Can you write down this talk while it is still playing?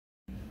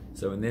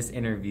So in this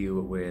interview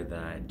with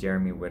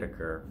Jeremy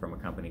Whitaker from a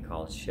company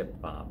called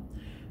ShipBob,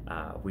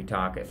 we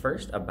talk at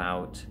first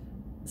about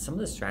some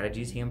of the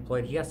strategies he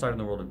employed. He got started in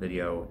the world of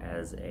video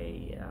as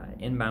a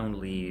inbound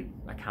lead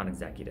account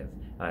executive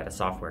at a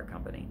software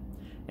company.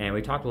 And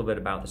we talked a little bit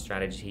about the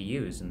strategies he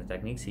used and the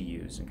techniques he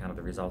used and kind of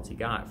the results he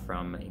got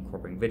from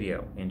incorporating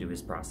video into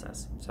his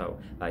process. So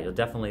you'll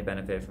definitely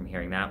benefit from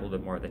hearing that, a little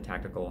bit more of the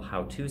tactical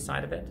how-to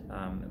side of it.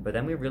 But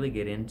then we really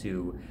get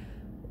into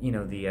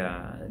the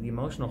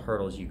emotional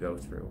hurdles you go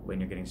through when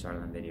you're getting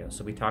started on video.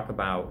 So we talk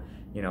about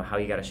how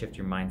you got to shift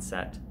your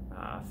mindset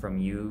from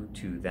you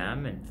to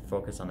them and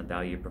focus on the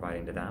value you're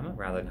providing to them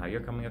rather than how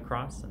you're coming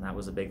across, and that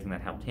was a big thing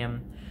that helped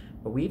him.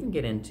 But we even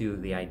get into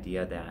the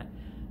idea that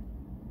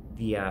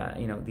the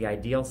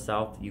ideal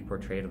self that you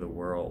portray to the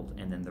world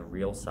and then the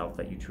real self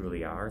that you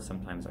truly are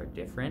sometimes are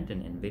different,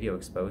 and video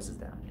exposes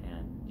that,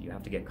 and you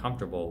have to get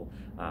comfortable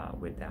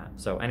with that.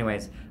 So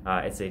anyways,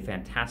 it's a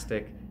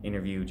fantastic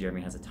interview.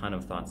 Jeremy has a ton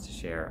of thoughts to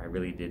share. I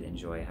really did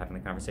enjoy having the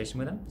conversation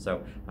with him,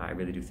 so I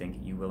really do think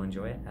you will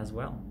enjoy it as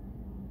well.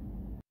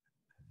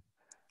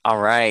 All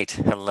right.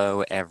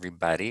 Hello,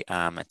 everybody.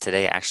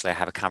 Today, actually, I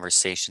have a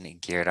conversation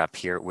geared up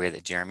here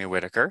with Jeremy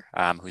Whitaker,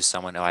 who's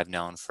someone who I've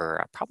known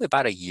for probably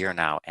about a year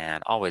now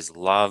and always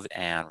loved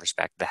and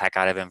respect the heck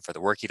out of him for the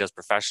work he does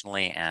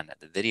professionally and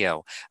the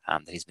video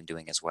that he's been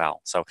doing as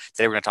well. So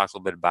today, we're going to talk a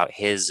little bit about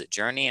his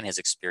journey and his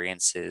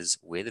experiences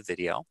with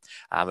video.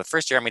 But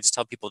first, Jeremy, just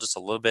tell people just a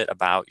little bit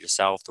about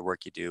yourself, the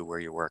work you do, where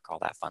you work, all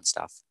that fun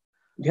stuff.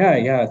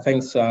 Yeah.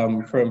 Thanks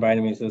for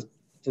inviting me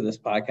to this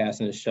podcast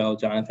and this show,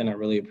 Jonathan. I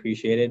really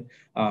appreciate it.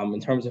 In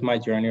terms of my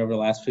journey over the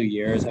last few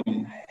years, I've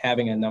been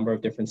having a number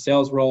of different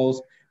sales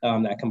roles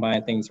that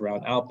combine things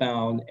around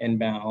outbound,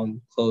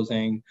 inbound,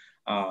 closing.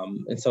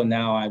 And so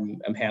now I'm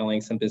handling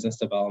some business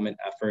development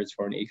efforts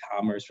for an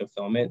e-commerce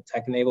fulfillment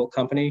tech-enabled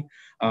company,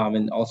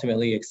 and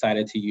ultimately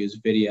excited to use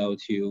video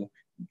to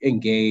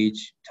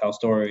engage, tell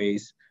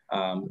stories,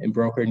 and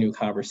broker new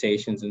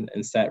conversations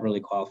and set really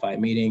qualified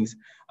meetings.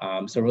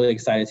 So really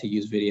excited to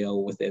use video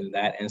within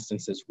that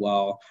instance as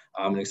well.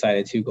 I'm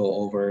excited to go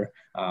over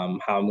how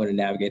I'm going to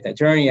navigate that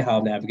journey, how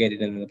I've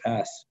navigated it in the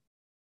past.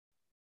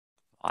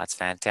 Well, that's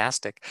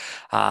fantastic.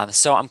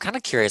 So I'm kind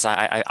of curious.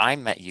 I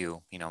met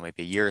you,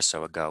 maybe a year or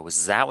so ago.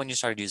 Was that when you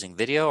started using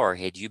video, or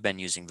had you been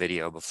using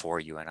video before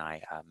you and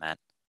I met?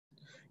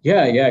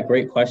 Yeah,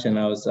 great question.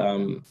 I was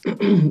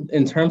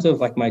in terms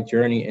of like my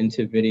journey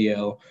into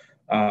video,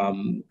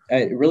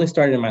 it really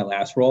started in my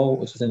last role,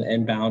 which was an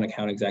inbound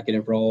account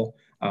executive role.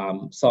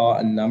 Saw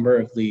a number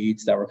of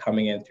leads that were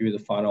coming in through the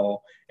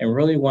funnel and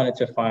really wanted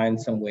to find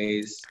some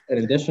ways, and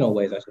additional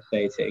ways, I should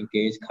say, to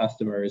engage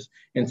customers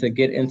and to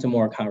get into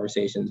more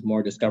conversations,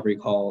 more discovery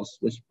calls,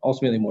 which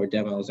ultimately more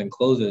demos and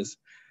closes.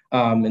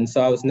 And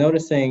so I was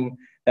noticing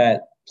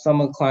that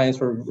some of the clients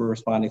were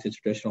responding to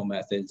traditional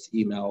methods,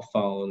 email,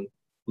 phone,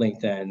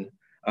 LinkedIn.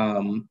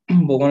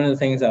 But one of the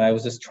things that I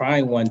was just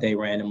trying one day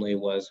randomly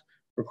was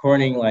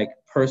recording like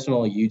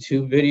personal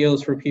YouTube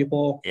videos for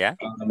people, Yeah.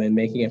 and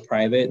making it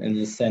private and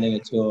just sending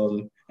it to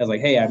them as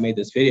like, hey, I made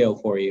this video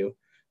for you.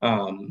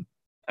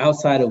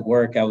 Outside of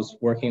work, I was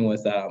working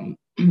with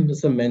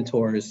some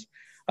mentors.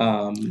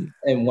 And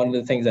one of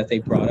the things that they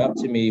brought up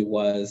to me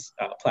was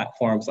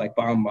platforms like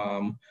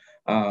BombBomb.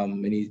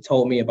 And he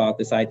told me about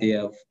this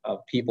idea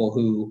of people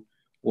who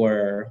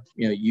were,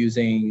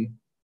 using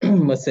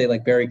let's say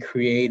like very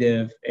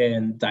creative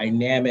and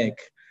dynamic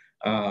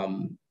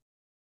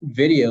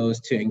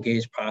videos to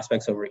engage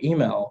prospects over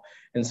email.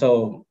 And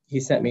so he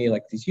sent me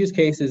like these use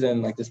cases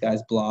and like this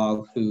guy's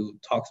blog who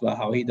talks about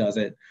how he does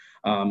it.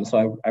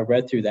 So I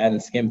read through that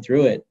and skimmed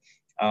through it.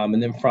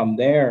 And then from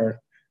there,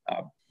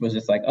 was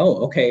just like,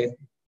 oh, okay,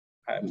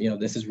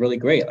 this is really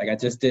great. Like I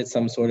just did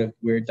some sort of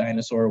weird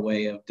dinosaur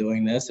way of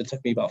doing this. It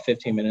took me about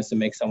 15 minutes to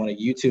make someone a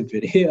YouTube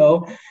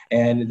video,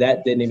 and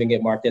that didn't even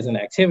get marked as an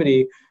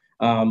activity.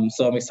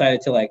 So I'm excited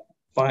to like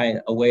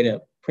find a way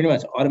to pretty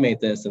much automate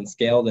this and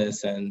scale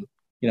this and,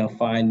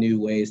 find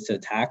new ways to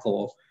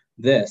tackle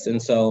this.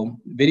 And so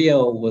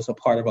video was a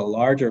part of a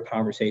larger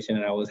conversation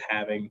that I was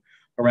having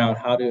around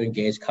how to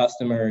engage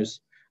customers,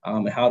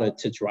 and how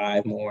to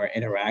drive more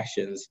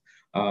interactions.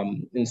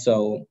 And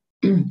so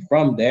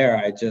from there,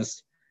 I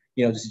just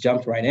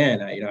jumped right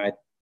in. I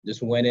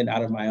just went in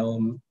out of my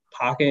own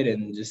pocket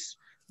and just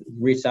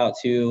reached out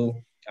to,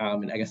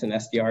 I guess, an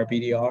SDR,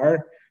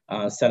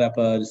 BDR, set up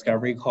a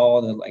discovery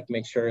call to like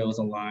make sure it was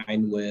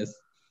aligned with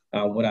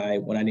what I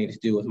needed to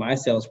do with my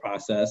sales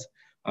process.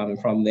 And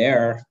from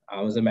there,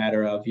 it was a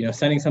matter of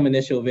sending some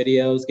initial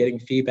videos, getting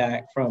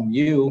feedback from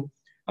you,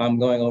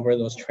 going over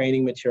those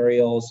training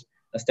materials,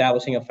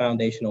 establishing a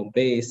foundational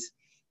base,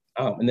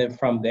 and then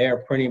from there,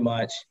 pretty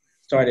much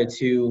started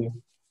to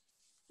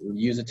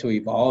use it to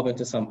evolve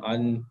into some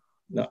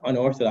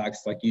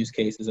unorthodox like use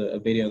cases, a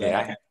video that I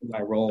Yeah. had in my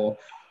role.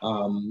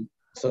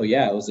 So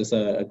yeah, it was just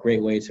a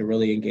great way to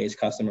really engage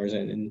customers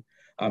and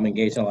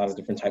engage in a lot of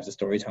different types of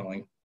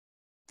storytelling.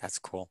 That's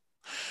cool.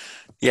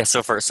 Yeah,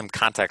 so for some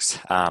context,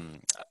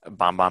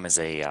 BombBomb is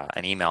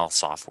an email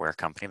software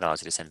company that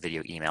allows you to send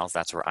video emails.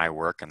 That's where I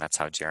work, and that's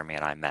how Jeremy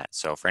and I met.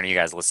 So for any of you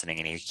guys listening,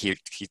 and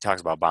he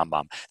talks about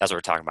BombBomb, that's what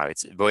we're talking about.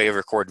 It's a way to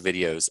record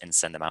videos and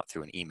send them out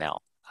through an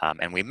email.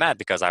 And we met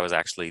because I was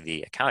actually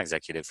the account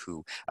executive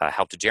who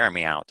helped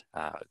Jeremy out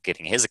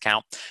getting his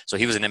account. So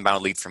he was an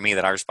inbound lead for me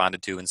that I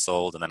responded to and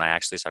sold, and then I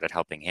actually started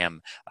helping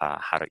him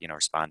how to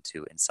respond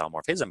to and sell more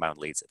of his inbound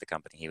leads at the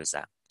company he was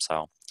at.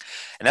 So.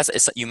 And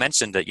you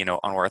mentioned that,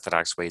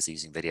 unorthodox ways of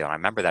using video. And I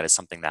remember that is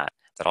something that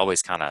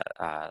always kind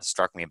of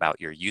struck me about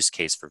your use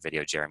case for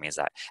video, Jeremy, is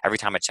that every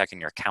time I check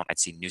in your account, I'd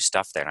see new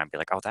stuff there and I'd be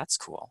like, oh, that's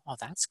cool. Oh,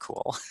 that's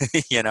cool.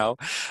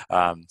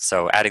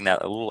 So adding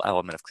that a little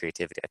element of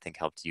creativity, I think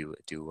helped you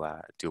do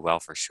well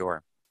for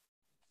sure.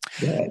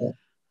 Yeah,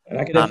 and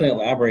I can Um, definitely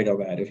elaborate on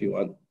that if you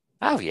want.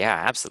 oh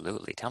yeah,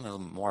 absolutely. Tell me a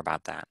little more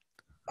about that.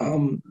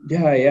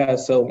 Yeah.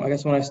 So I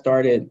guess when I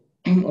started,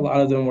 a lot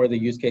of them were the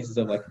use cases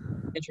of like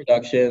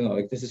introduction,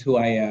 like this is who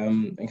I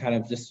am, and kind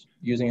of just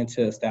using it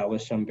to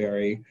establish some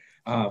very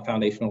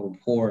foundational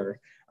rapport.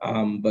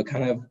 But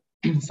kind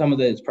of some of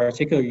the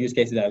particular use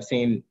cases that I've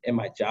seen in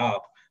my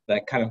job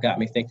that kind of got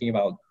me thinking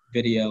about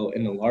video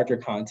in a larger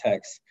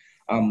context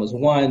was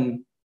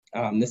one,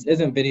 this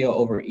isn't video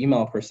over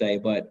email per se,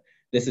 but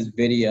this is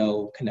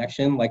video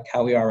connection, like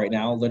how we are right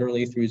now,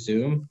 literally through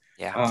Zoom.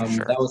 Yeah, for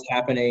sure. That was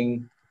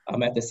happening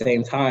at the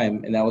same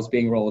time, and that was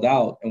being rolled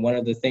out. And one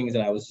of the things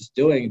that I was just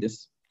doing,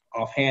 just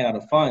offhand out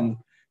of fun,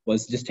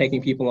 was just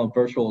taking people on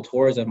virtual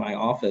tours of my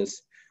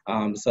office.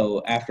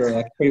 So after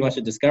like pretty much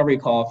a discovery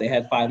call, if they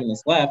had 5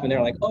 minutes left and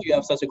they're like, "Oh, you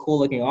have such a cool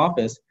looking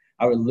office,"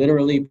 I would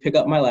literally pick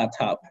up my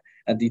laptop,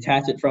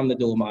 detach it from the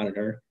dual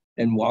monitor,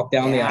 and walk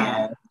down the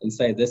Yeah. aisle and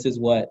say, "This is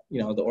what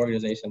the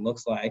organization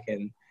looks like,"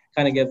 and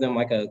kind of give them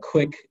like a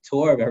quick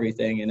tour of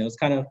everything. And it was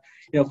kind of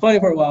funny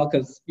for a while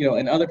because,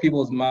 in other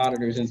people's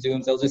monitors and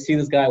Zooms, they'll just see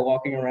this guy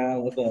walking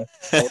around with a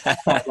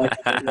laptop,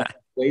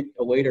 like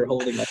a waiter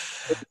holding like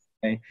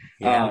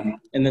Yeah.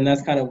 and then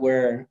that's kind of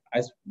where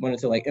I wanted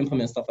to like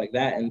implement stuff like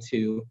that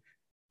into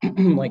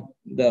like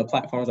the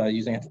platforms I was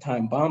using at the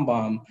time,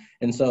 BombBomb.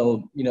 And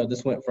so,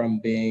 this went from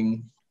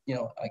being,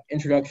 like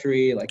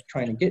introductory, like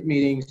trying to get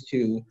meetings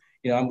to,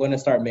 I'm going to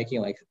start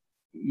making like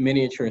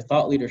miniature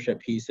thought leadership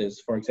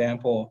pieces. For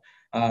example,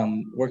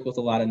 worked with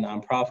a lot of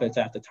nonprofits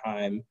at the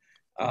time.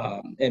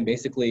 And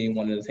basically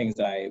one of the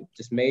things I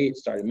just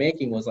started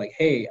making was like,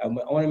 hey, I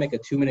want to make a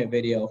 2-minute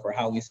video for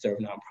how we serve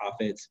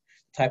nonprofits,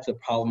 types of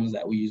problems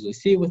that we usually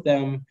see with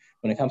them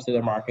when it comes to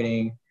their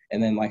marketing,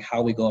 and then like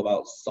how we go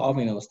about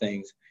solving those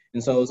things.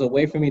 And so it was a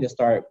way for me to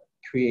start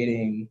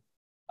creating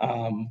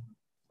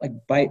like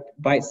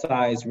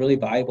bite-sized, really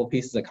valuable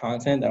pieces of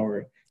content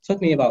that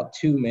took me about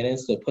 2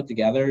 minutes to put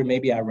together.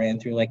 Maybe I ran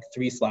through like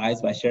 3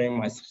 slides by sharing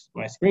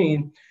my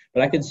screen,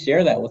 but I could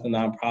share that with a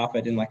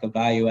nonprofit in like a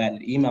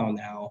value-added email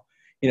now,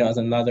 as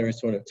another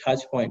sort of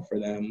touch point for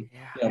them,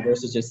 Yeah.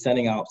 versus just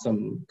sending out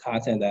some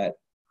content that,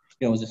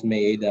 was just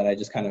made that I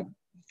just kind of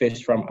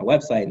fished from my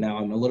website. Now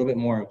I'm a little bit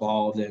more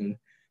involved in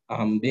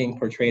being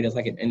portrayed as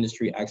like an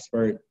industry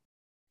expert.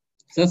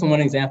 So that's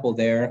one example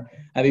there.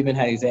 I've even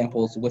had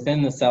examples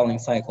within the selling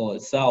cycle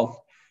itself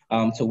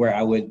to where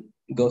I would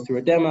go through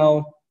a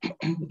demo,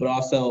 but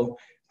also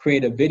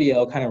create a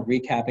video kind of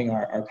recapping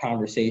our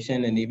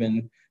conversation, and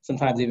even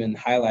sometimes even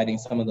highlighting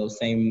some of those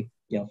same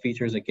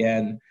features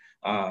again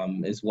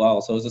as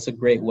well. So it's just a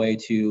great way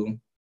to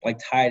like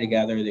tie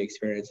together the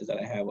experiences that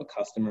I have with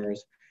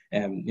customers,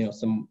 and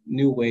some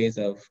new ways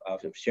of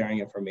sharing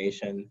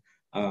information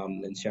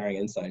and sharing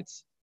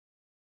insights.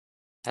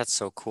 That's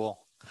so cool.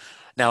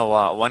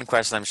 Now, one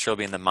question I'm sure will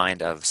be in the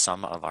mind of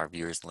some of our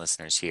viewers and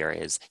listeners here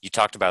is, you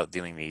talked about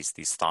doing these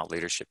thought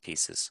leadership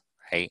pieces,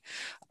 right?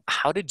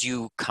 How did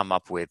you come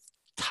up with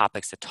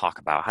topics to talk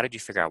about? How did you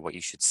figure out what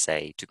you should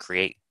say to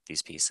create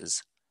these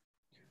pieces?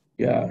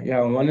 Yeah.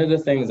 One of the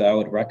things I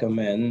would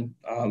recommend,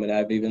 and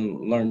I've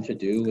even learned to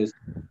do, is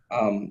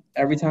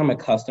every time a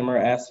customer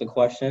asks a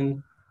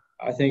question,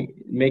 I think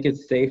make it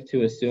safe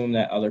to assume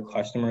that other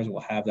customers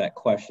will have that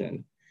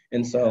question.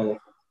 And so,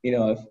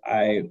 if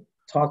I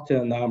talk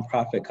to a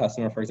nonprofit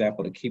customer, for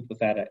example, to keep with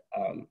that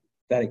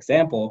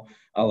example,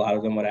 a lot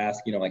of them would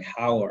ask, like,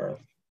 how are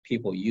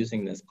people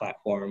using this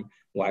platform?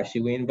 Why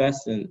should we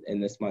invest in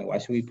this money? Why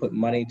should we put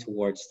money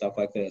towards stuff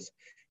like this?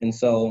 And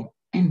so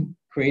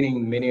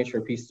creating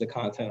miniature pieces of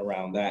content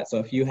around that. So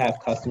if you have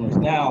customers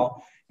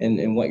now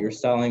in what you're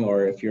selling,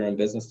 or if you're in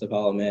business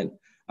development,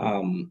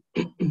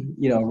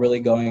 really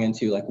going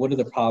into like, what are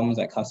the problems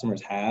that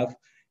customers have?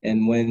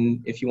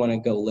 And if you want to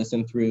go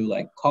listen through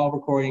like call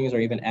recordings or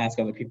even ask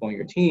other people on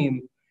your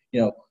team,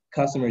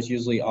 customers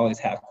usually always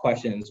have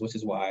questions, which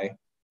is why,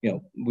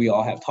 we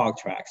all have talk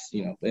tracks.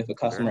 If a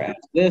customer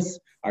asks this,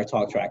 our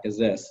talk track is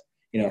this.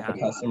 If a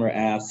customer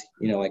asks,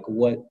 like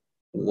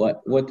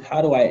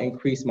how do I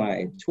increase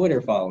my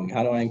Twitter following?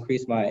 How do I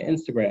increase my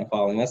Instagram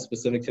following? That's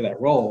specific to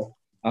that role.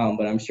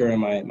 But I'm sure in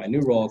my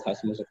new role,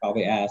 customers will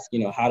probably ask,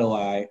 how do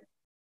I,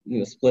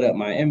 split up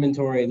my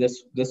inventory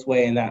this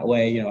way and that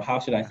way? How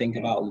should I think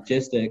about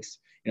logistics?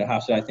 How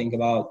should I think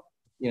about,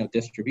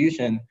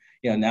 distribution,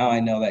 now I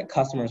know that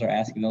customers are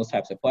asking those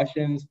types of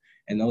questions,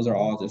 and those are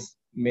all just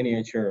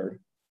miniature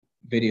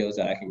videos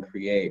that I can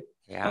create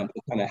Yeah.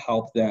 to kind of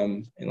help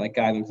them and like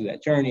guide them through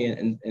that journey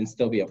and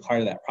still be a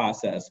part of that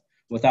process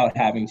without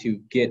having to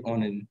get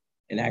on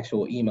an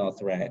actual email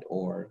thread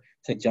or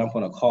to jump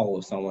on a call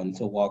with someone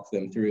to walk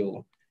them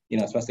through,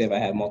 especially if I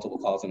have multiple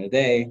calls in a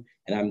day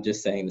and I'm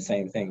just saying the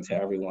same thing to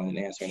everyone and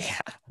answering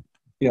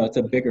Yeah. it's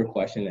a bigger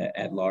question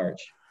at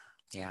large.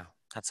 Yeah,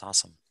 that's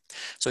awesome.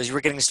 So as you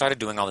were getting started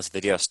doing all this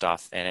video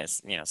stuff, and it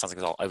sounds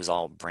like it was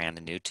all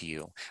brand new to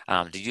you.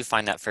 Did you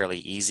find that fairly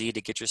easy to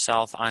get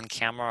yourself on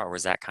camera, or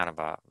was that kind of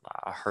a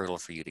hurdle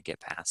for you to get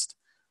past?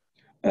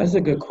 That's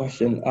a good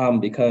question,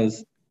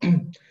 because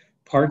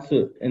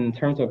in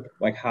terms of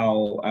like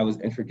how I was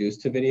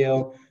introduced to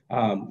video,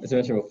 as I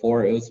mentioned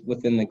before, it was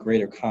within the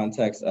greater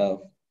context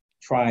of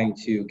trying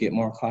to get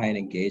more client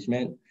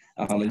engagement.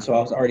 And so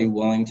I was already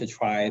willing to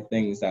try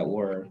things that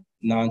were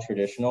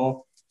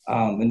non-traditional.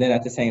 And then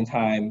at the same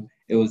time,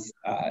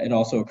 it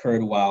also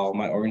occurred while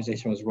my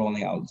organization was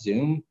rolling out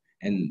Zoom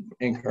and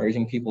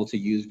encouraging people to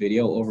use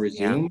video over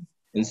Yeah. Zoom.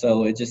 And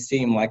so it just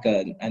seemed like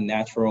a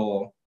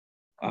natural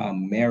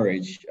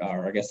marriage,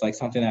 or I guess like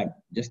something that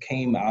just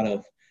came out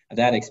of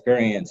that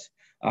experience.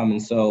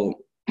 And so,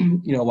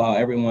 while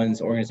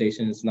everyone's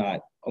organization is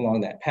not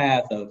along that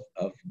path of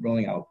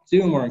rolling out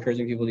Zoom or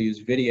encouraging people to use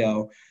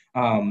video,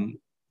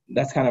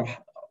 that's kind of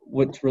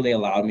what's really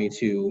allowed me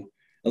to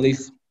at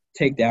least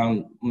take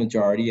down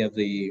majority of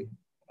the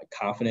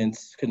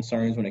confidence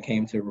concerns when it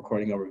came to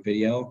recording over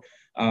video.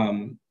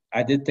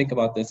 I did think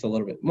about this a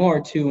little bit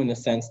more too, in the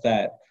sense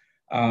that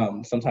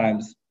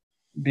sometimes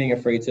being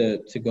afraid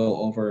to go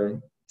over,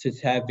 to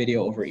have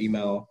video over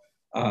email,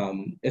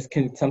 it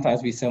can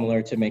sometimes be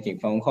similar to making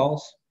phone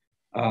calls.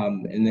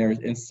 And there's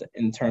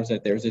in terms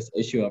that there's this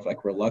issue of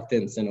like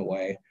reluctance in a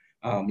way,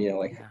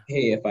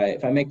 hey,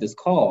 if I make this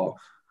call,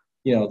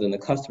 then the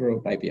customer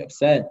might be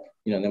upset,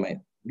 they might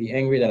be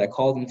angry that I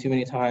called them too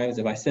many times.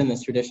 If I send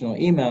this traditional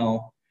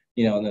email,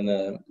 then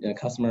the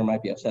customer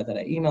might be upset that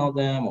I emailed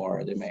them,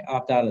 or they may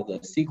opt out of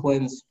the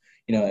sequence.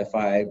 If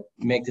I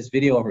make this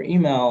video over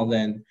email,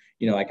 then,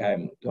 like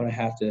I'm going to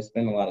have to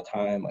spend a lot of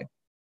time like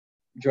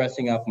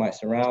dressing up my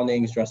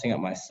surroundings, dressing up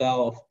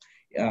myself.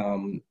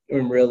 And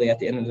really at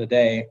the end of the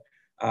day,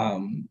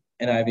 and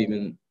I've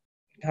even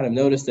kind of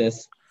noticed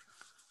this,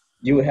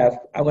 I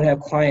would have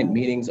client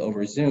meetings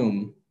over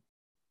Zoom,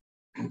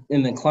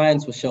 and then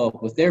clients would show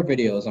up with their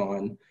videos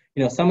on.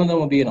 Some of them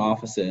would be in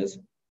offices,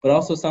 but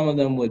also some of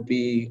them would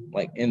be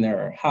like in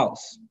their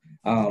house.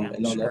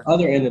 And on the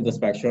other end of the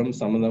spectrum,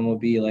 some of them would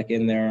be like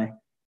in their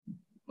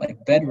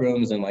like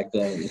bedrooms, and like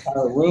the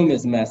entire room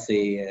is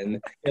messy, and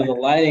the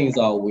lighting's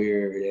all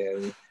weird,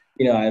 and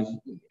I've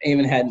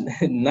even had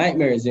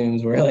nightmare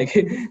Zooms where like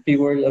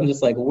I'm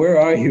just like, where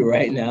are you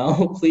right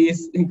now?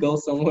 Please go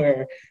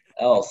somewhere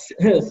else.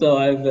 So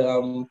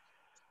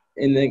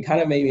and it kind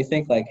of made me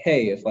think like,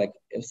 hey,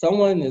 if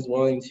someone is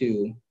willing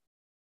to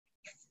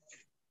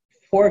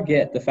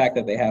forget the fact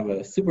that they have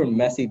a super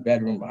messy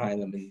bedroom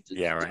behind them and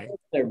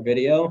their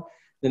video,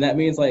 then that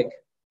means like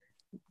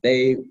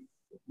they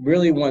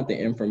really want the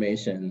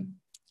information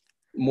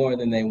more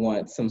than they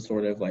want some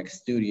sort of like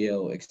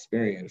studio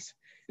experience.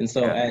 And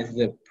so as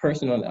the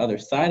person on the other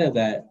side of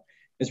that,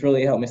 it's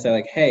really helped me say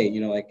like, hey,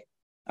 like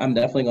I'm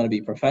definitely going to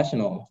be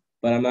professional,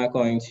 but I'm not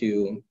going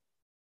to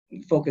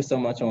focus so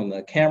much on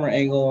the camera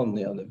angle and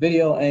the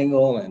video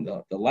angle and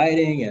the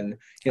lighting and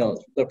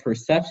the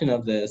perception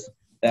of this,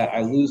 that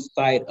I lose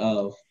sight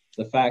of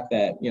the fact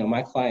that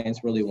my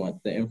clients really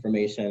want the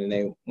information, and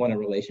they want a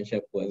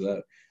relationship with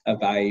a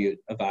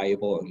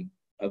valuable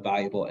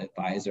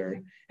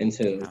advisor, and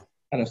to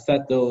kind of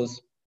set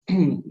those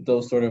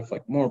those sort of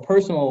like more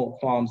personal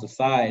qualms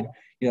aside,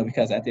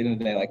 because at the end of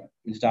the day, like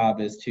the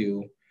job is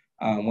to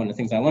one of the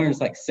things I learned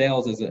is like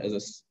sales is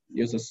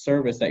a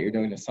service that you're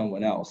doing to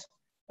someone else.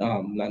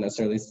 Not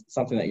necessarily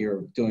something that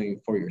you're doing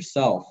for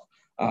yourself.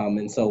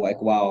 And so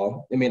like,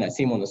 while it may not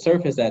seem on the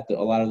surface that a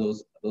lot of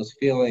those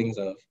feelings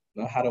of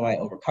how do I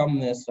overcome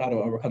this? How do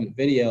I overcome the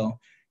video?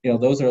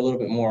 Those are a little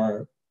bit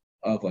more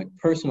of like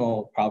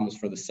personal problems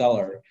for the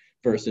seller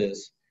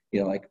versus,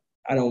 like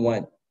I don't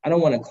want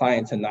a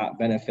client to not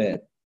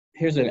benefit.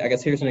 Here's an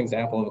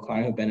example of a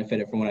client who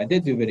benefited from when I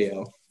did do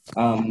video.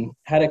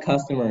 Had a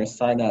customer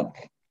sign up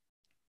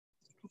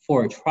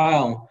for a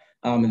trial,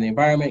 and the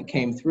environment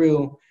came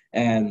through,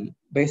 and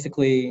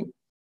basically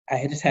I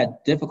had just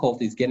had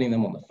difficulties getting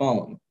them on the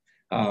phone.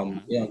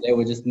 They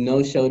would just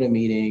no show to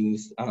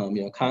meetings,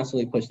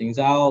 constantly push things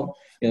out.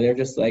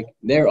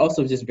 They're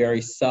also just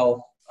very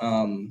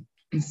self-directed.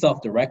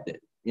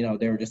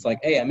 They were just like,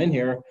 hey, I'm in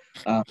here.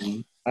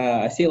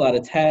 I see a lot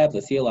of tabs, I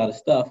see a lot of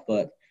stuff,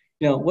 but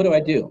what do I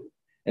do?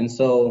 And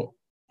so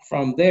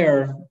from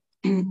there,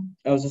 I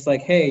was just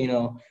like, hey,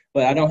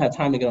 but I don't have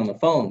time to get on the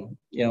phone,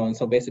 and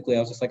so basically I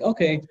was just like,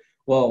 okay,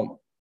 well,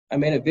 I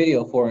made a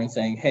video for her and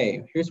saying,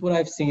 hey, here's what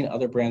I've seen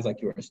other brands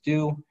like yours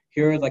do.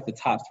 Here are like the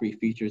top 3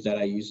 features that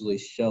I usually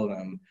show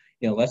them.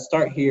 Let's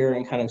start here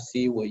and kind of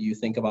see what you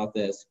think about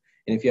this.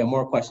 And if you have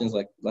more questions,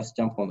 like, let's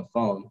jump on the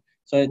phone.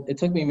 So it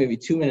took me maybe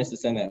 2 minutes to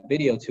send that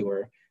video to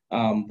her.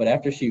 But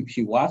after she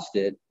watched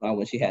it,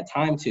 when she had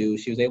time to,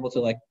 she was able to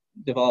like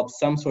develop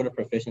some sort of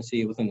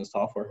proficiency within the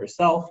software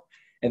herself.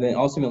 And then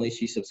ultimately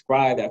she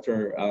subscribed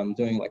after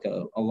doing like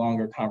a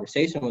longer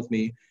conversation with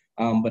me.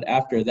 But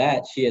after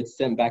that, she had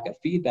sent back a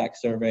feedback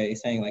survey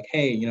saying like,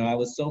 hey, I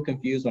was so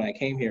confused when I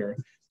came here,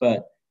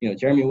 but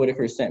Jeremy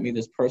Whitaker sent me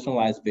this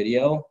personalized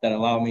video that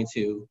allowed me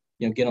to,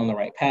 get on the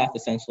right path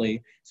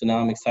essentially. So now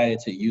I'm excited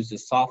to use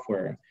this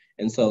software.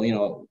 And so,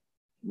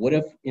 what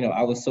if,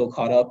 I was so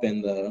caught up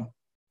in the,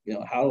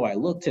 how do I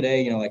look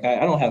today? Like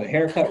I don't have a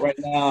haircut right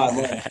now. I'm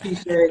wearing a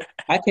t-shirt.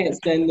 I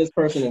can't send this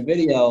person a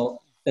video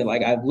that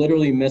like I've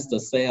literally missed a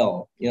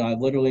sale. I've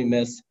literally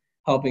missed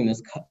helping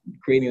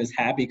creating this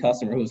happy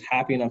customer who was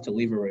happy enough to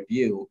leave a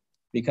review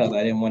because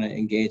I didn't want to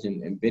engage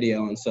in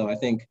video. And so I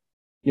think,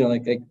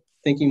 like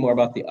thinking more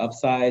about the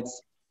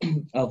upsides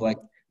of like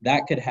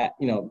that could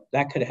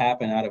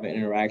happen out of an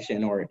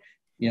interaction, or,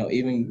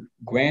 even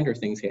grander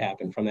things could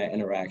happen from that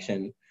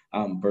interaction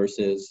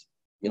versus,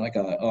 like,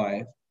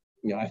 I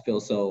feel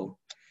so,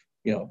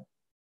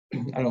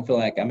 I don't feel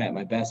like I'm at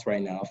my best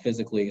right now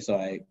physically, so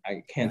I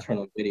can't turn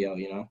on video,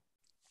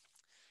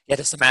 Yeah,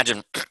 just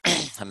imagine,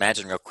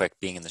 imagine real quick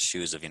being in the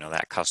shoes of,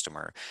 that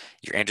customer.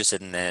 You're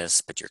interested in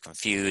this, but you're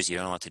confused. You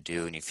don't know what to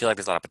do. And you feel like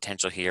there's a lot of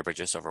potential here, but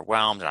you're just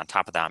overwhelmed. And on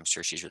top of that, I'm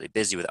sure she's really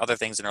busy with other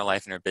things in her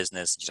life and her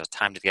business. She has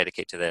time to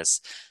dedicate to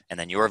this. And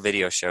then your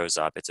video shows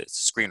up. It's a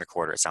screen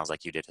recorder. It sounds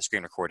like you did a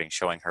screen recording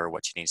showing her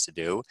what she needs to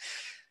do.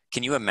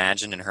 Can you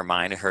imagine in her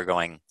mind her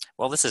going,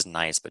 well, this is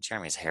nice, but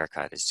Jeremy's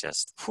haircut is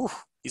just, whew,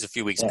 he's a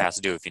few weeks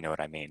past due, if you know what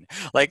I mean.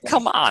 Like,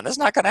 come on, that's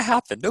not going to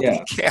happen.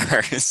 Nobody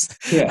cares.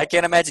 I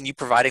can't imagine you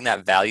providing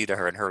that value to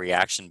her and her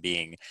reaction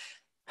being,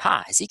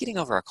 is he getting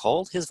over a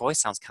cold? His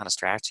voice sounds kind of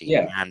scratchy.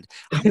 And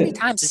how many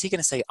times is he going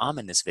to say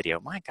in this video?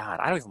 My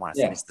God, I don't even want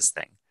to finish this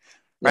thing.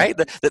 Right?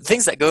 The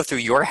things that go through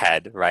your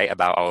head, right?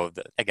 About,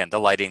 again, the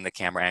lighting, the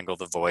camera angle,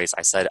 the voice.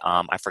 I said,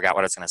 I forgot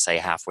what I was going to say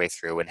halfway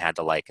through and had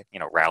to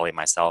rally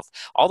myself.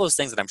 All those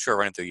things that I'm sure are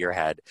running through your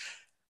head.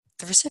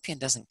 The recipient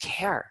doesn't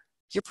care.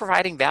 You're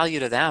providing value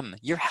to them.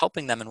 You're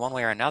helping them in one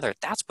way or another.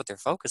 That's what they're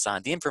focused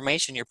on. The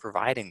information you're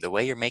providing, the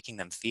way you're making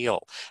them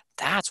feel,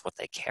 that's what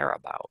they care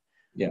about.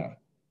 Yeah.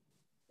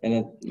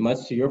 And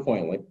much to your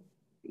point, like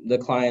the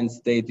clients,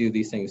 they do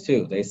these things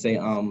too. They say,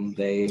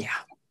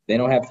 they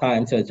don't have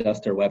time to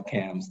adjust their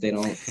webcams. They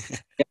don't,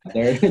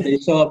 they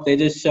show up, they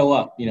just show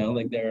up,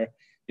 like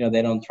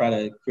they don't try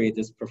to create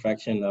this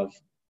perfection of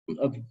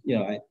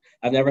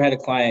I've never had a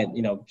client,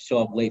 show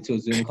up late to a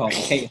Zoom call, like,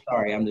 hey,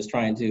 sorry, I'm just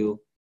trying to,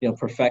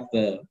 perfect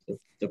the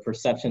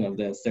perception of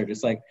this. They're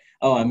just like,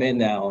 oh, I'm in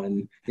now.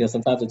 And,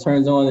 sometimes it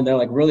turns on and they're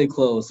like really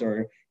close,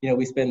 or,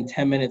 we spend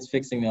 10 minutes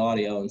fixing the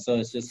audio. And so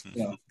it's just,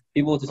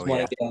 people just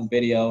want to get on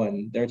video.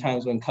 And there are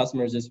times when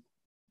customers just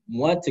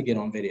want to get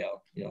on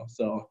video,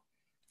 so.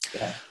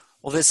 Yeah.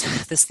 Well,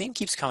 this theme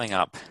keeps coming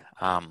up,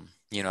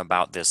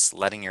 about this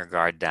letting your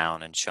guard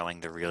down and showing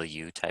the real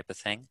you type of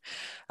thing.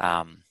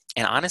 And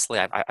honestly,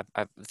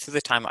 I've through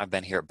the time I've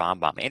been here at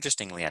BombBomb,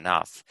 interestingly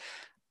enough,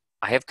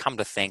 I have come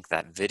to think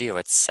that video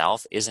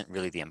itself isn't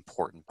really the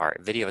important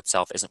part. Video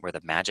itself isn't where the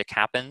magic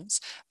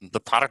happens. The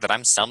product that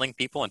I'm selling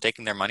people and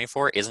taking their money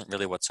for isn't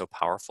really what's so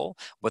powerful.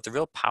 What the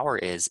real power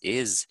is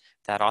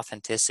that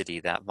authenticity,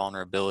 that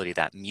vulnerability,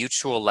 that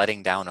mutual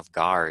letting down of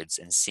guards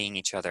and seeing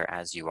each other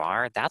as you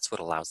are. That's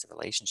what allows the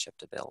relationship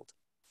to build.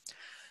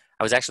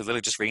 I was actually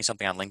literally just reading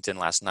something on LinkedIn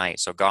last night.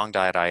 So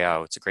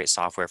Gong.io, it's a great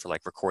software for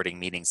like recording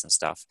meetings and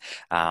stuff.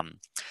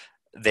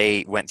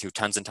 They went through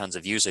tons and tons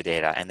of user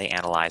data and they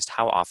analyzed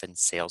how often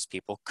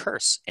salespeople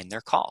curse in their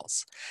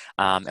calls.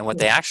 And what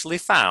they actually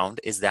found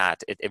is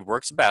that it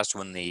works best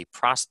when the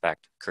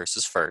prospect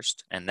curses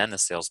first and then the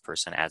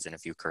salesperson adds in a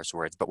few curse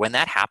words. But when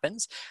that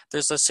happens,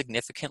 there's a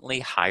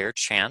significantly higher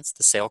chance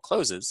the sale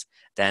closes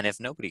than if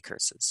nobody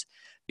curses.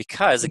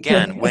 Because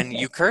again, when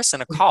you curse in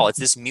a call, it's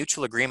this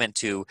mutual agreement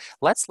to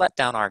let's let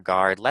down our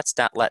guard, let's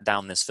not let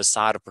down this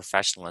facade of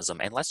professionalism,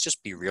 and let's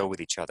just be real with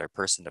each other,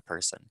 person to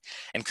person.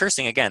 And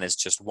cursing, again, is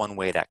just one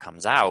way that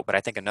comes out, but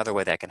I think another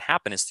way that can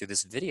happen is through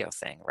this video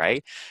thing,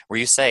 right? Where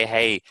you say,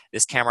 hey,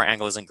 this camera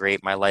angle isn't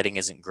great, my lighting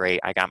isn't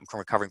great, I'm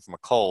recovering from a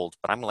cold,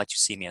 but I'm gonna let you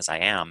see me as I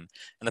am.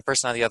 And the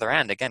person on the other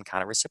end, again,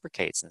 kind of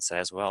reciprocates and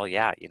says, well,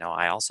 yeah,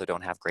 I also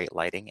don't have great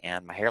lighting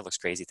and my hair looks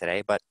crazy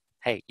today, but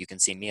hey, you can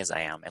see me as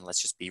I am, and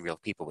let's just be real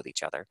people with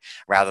each other,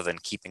 rather than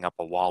keeping up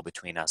a wall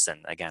between us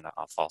and, again,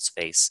 a false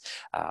face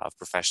of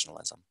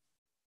professionalism.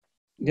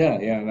 Yeah,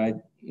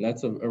 and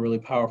that's a really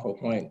powerful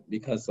point,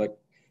 because like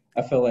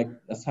I feel like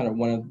that's kind of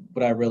one of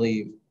what I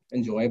really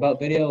enjoy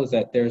about video is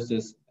that there's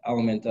this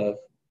element of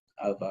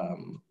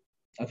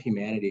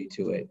humanity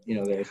to it.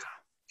 There's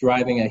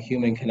driving a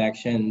human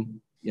connection.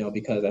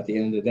 Because at the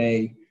end of the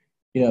day,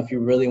 if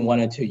you really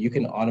wanted to, you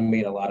can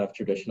automate a lot of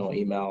traditional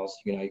emails.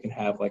 You can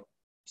have like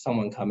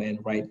someone come in,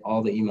 write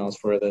all the emails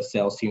for the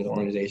sales team's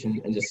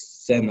organization and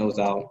just send those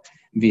out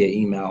via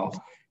email,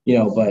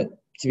 but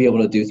to be able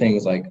to do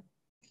things like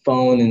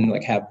phone and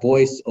like have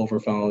voice over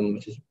phone,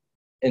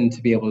 and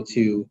to be able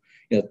to,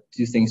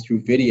 do things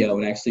through video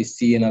and actually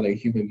see another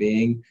human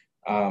being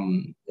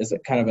is a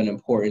kind of an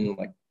important,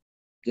 like,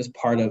 just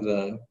part of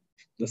the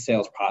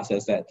sales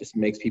process that just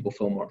makes people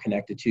feel more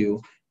connected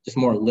to, just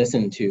more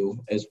listened to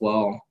as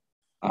well,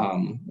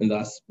 and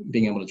thus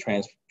being able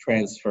to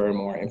transfer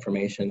more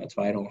information that's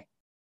vital.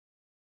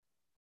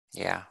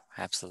 Yeah,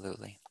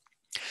 absolutely.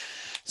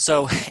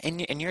 So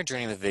in your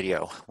journey with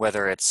video,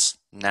 whether it's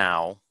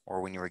now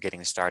or when you were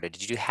getting started,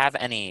 did you have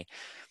any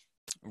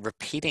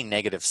repeating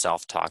negative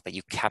self-talk that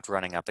you kept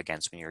running up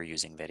against when you were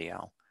using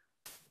video?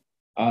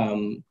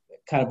 Kind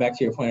of back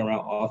to your point around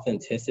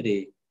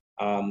authenticity.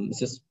 It's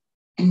just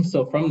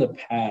so from the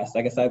past,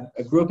 I guess I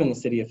grew up in the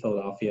city of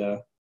Philadelphia,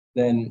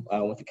 then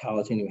went to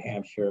college in New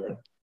Hampshire,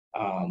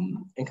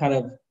 and kind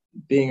of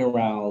being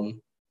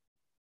around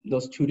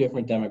those two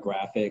different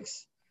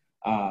demographics,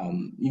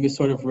 you can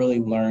sort of really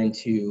learn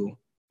to,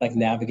 like,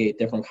 navigate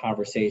different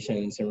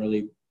conversations and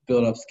really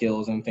build up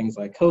skills and things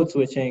like code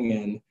switching,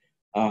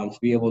 and to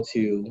be able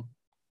to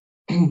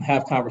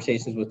have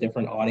conversations with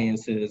different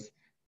audiences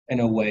in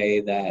a way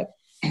that,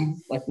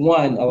 like,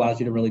 one, allows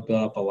you to really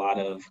build up a lot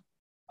of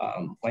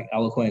like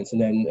eloquence.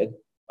 And then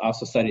I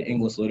also studied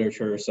English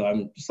literature, so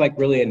I'm just, like,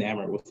 really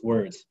enamored with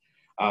words.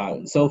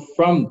 So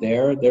from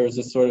there's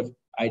this sort of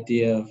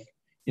idea of,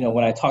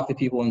 when I talk to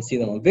people and see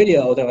them on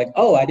video, they're like,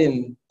 oh, I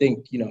didn't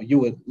think, you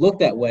would look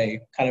that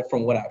way, kind of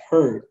from what I've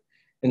heard.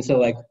 And so,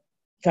 like,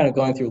 kind of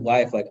going through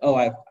life, like, oh,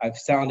 I've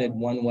sounded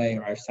one way,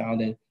 or I've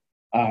sounded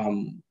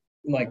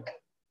like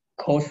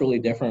culturally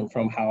different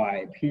from how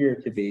I appear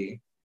to be,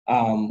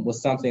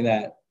 was something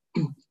that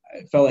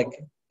I felt like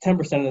 10%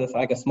 of this,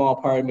 like, a small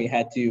part of me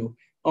had to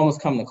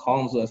almost come to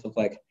columns with,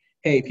 like,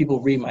 hey,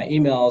 people read my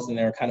emails and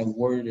they're kind of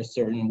worded a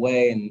certain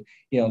way, and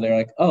they're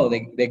like, oh,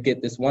 they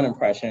get this one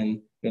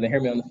impression, they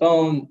hear me on the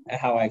phone and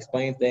how I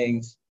explain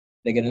things,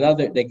 they get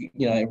another,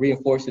 it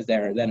reinforces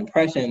that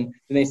impression,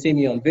 and they see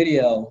me on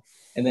video,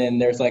 and then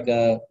there's, like,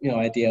 a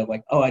idea of,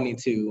 like, oh, I need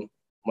to,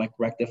 like,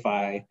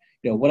 rectify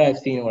what I've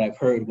seen and what I've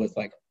heard with,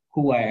 like,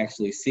 who I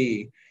actually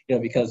see,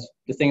 because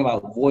the thing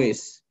about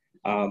voice,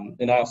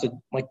 and I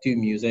also, like, do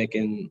music,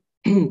 and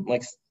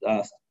like,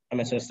 I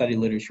mentioned I study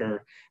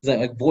literature, is that,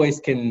 like, voice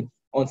can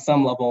on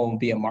some level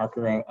be a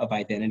marker of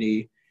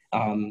identity,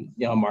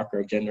 a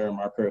marker of gender, a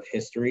marker of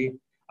history,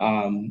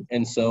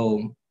 and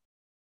so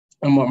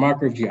a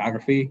marker of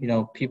geography.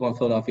 People in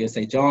Philadelphia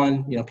say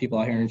John, people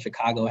out here in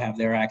Chicago have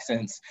their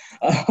accents.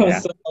 Yeah.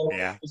 So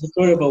Yeah. it's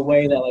sort of a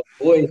way that, like,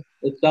 voice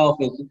itself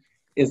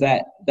is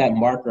that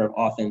marker of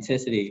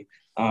authenticity,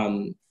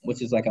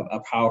 which is, like, a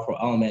powerful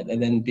element.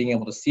 And then being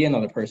able to see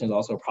another person is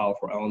also a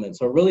powerful element.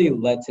 So it really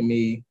led to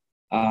me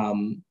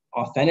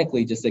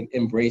authentically just, like,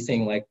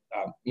 embracing, like,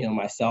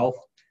 myself,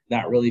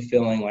 not really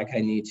feeling like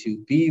I need to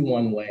be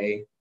one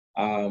way,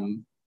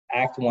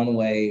 act one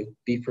way,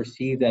 be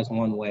perceived as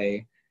one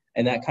way.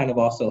 And that kind of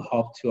also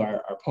helped to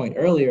our point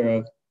earlier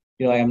of,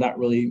 I'm not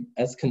really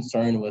as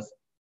concerned with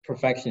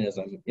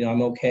perfectionism.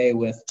 I'm okay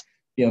with,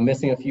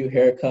 missing a few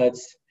haircuts,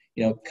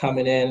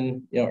 coming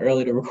in,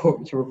 early to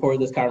record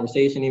this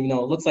conversation, even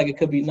though it looks like it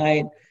could be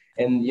night,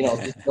 and,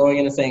 just going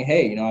in and saying,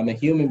 hey, I'm a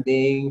human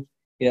being,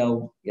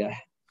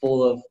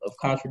 full of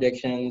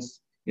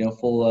contradictions,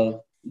 full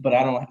of, but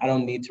I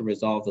don't need to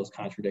resolve those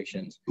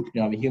contradictions.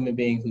 I'm a human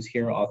being who's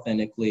here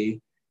authentically.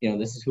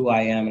 This is who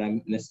I am,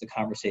 and this is the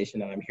conversation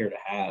that I'm here to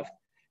have.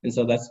 And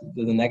so that's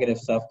the negative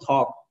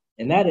self-talk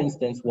in that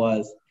instance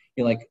was,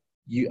 like,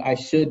 I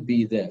should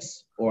be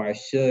this, or I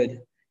should,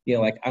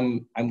 like,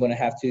 I'm going to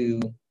have to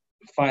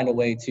find a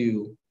way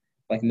to,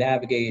 like,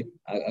 navigate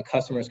a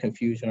customer's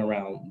confusion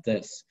around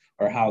this,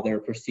 or how they're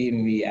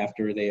perceiving me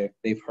after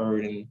they've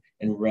heard and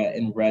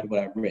read what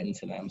I've written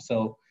to them.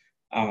 So,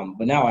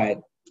 but now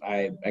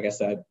I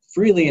guess I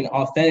freely and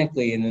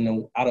authentically, and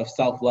then out of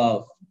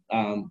self-love,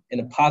 in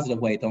a positive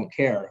way, don't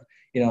care,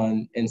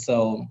 and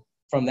so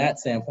from that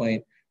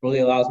standpoint, really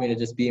allows me to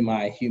just be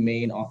my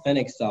humane,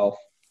 authentic self,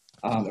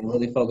 and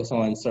really focus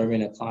on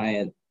serving a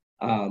client,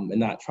 and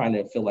not trying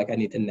to feel like I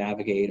need to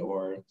navigate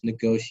or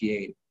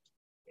negotiate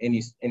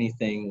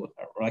anything,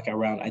 like,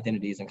 around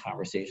identities and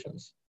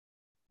conversations.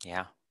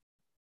 Yeah.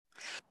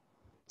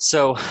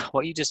 So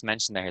what you just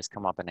mentioned there has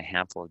come up in a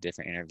handful of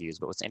different interviews,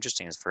 but what's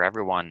interesting is for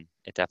everyone,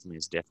 it definitely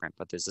is different,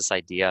 but there's this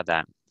idea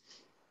that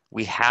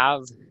we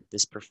have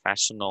this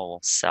professional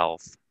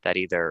self that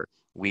either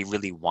we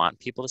really want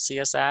people to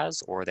see us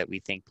as, or that we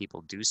think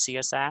people do see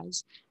us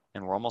as,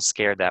 and we're almost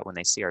scared that when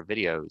they see our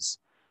videos,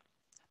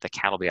 the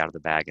cat will be out of the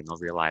bag and they'll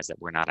realize that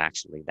we're not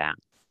actually that,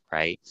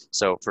 right?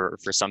 So for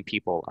some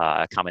people,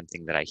 a common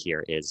thing that I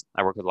hear is,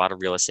 I work with a lot of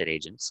real estate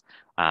agents,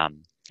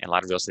 and a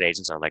lot of real estate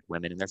agents are, like,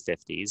 women in their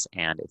 50s.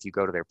 And if you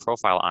go to their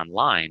profile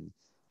online,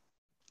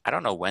 I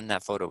don't know when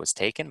that photo was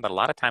taken, but a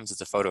lot of times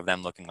it's a photo of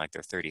them looking like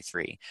they're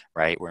 33,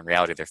 right? Where in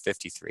reality they're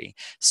 53.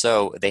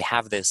 So they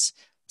have this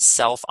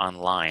self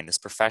online, this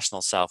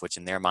professional self, which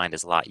in their mind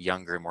is a lot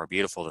younger and more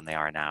beautiful than they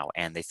are now.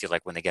 And they feel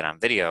like when they get on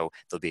video,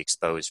 they'll be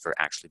exposed for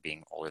actually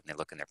being older than they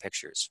look in their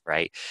pictures,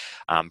 right?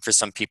 For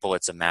some people,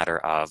 it's a matter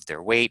of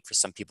their weight. For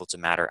some people, it's a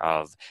matter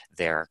of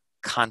their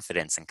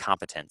confidence and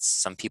competence.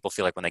 Some people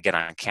feel like when they get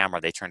on camera,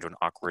 they turn to an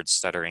awkward,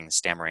 stuttering,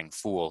 stammering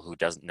fool who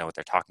doesn't know what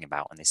they're talking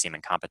about when they seem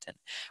incompetent.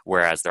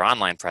 Whereas their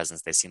online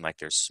presence, they seem like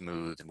they're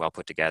smooth and well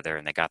put together,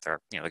 and they got their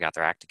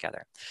act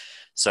together.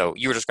 So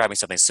you were describing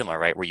something similar,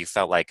 right? Where you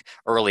felt like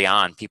early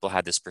on, people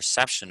had this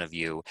perception of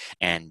you,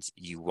 and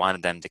you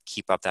wanted them to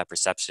keep up that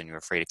perception. You were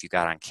afraid if you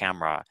got on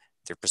camera,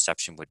 their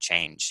perception would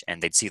change,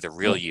 and they'd see the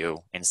real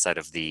you instead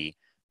of the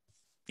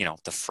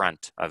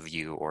front of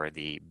you or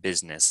the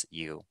business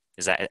you.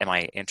 Am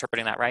I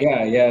interpreting that right?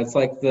 Yeah. It's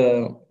like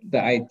the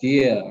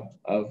idea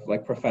of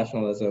like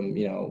professionalism,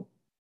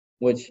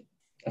 which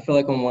I feel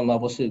like on one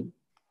level should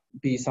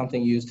be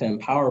something used to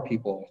empower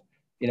people,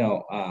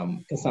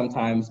 can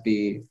sometimes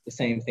be the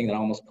same thing that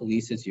almost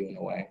polices you in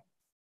a way.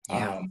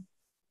 Yeah.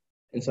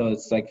 And so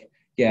it's like,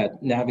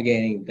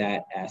 navigating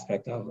that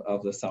aspect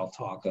of the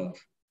self-talk of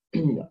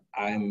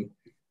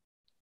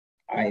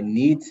I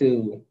need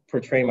to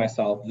portray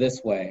myself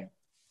this way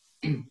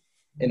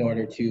in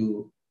order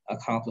to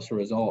accomplish a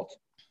result.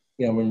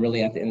 When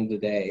really at the end of the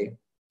day,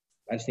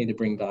 I just need to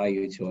bring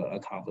value to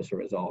accomplish a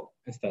result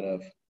instead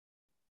of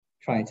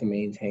trying to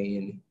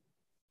maintain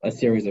a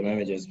series of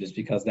images, just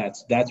because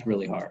that's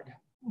really hard.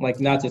 Like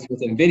not just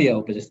within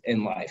video, but just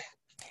in life.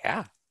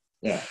 Yeah.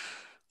 Yeah.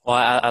 Well,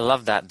 I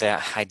love that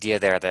idea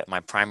there that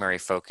my primary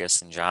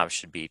focus and job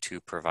should be to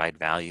provide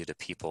value to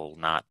people,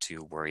 not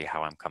to worry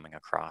how I'm coming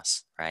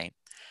across, right?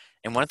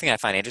 And one thing I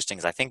find interesting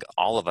is I think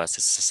all of us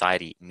as a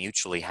society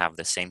mutually have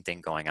the same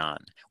thing going on,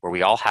 where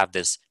we all have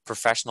this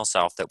professional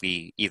self that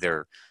we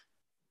either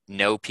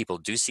know people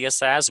do see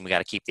us as, and we got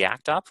to keep the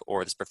act up,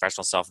 or this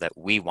professional self that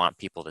we want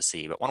people to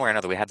see. But one way or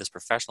another, we have this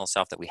professional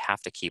self that we have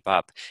to keep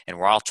up, and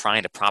we're all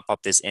trying to prop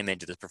up this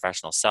image of this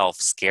professional self,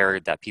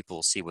 scared that people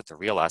will see what the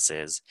real us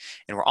is.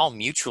 And we're all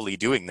mutually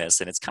doing this,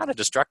 and it's kind of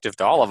destructive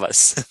to all of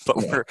us.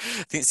 But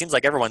it seems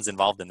like everyone's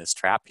involved in this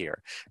trap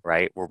here,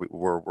 right? Where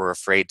we're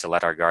afraid to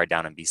let our guard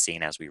down and be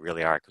seen as we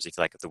really are, because we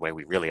feel like the way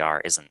we really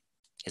are isn't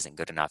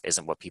good enough,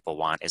 isn't what people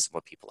want, isn't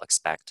what people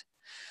expect.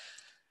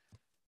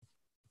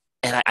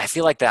 And I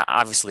feel like that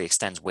obviously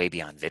extends way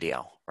beyond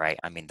video, right?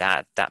 I mean,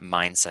 that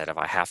mindset of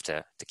I have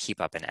to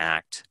keep up and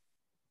act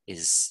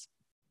is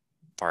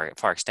far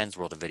extends the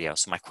world of video.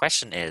 So my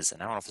question is,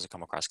 and I don't know if this will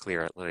come across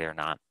clearly or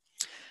not,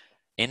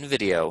 in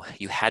video,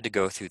 you had to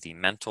go through the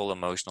mental,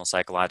 emotional,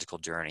 psychological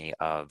journey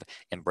of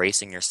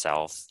embracing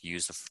yourself,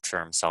 use the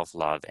term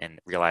self-love, and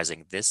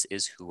realizing this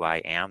is who I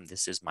am,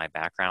 this is my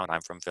background,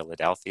 I'm from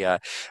Philadelphia,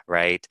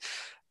 right?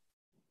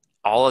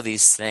 All of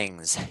these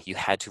things you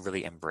had to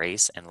really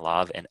embrace and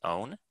love and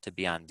own to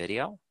be on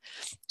video.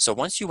 So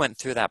once you went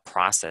through that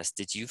process,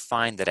 did you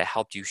find that it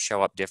helped you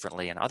show up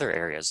differently in other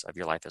areas of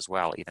your life as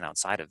well, even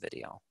outside of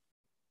video?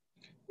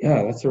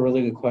 Yeah, that's a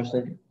really good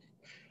question.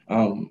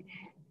 I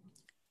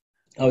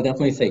would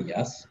definitely say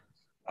yes,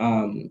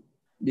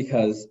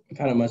 because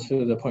kind of much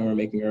to the point we were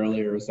making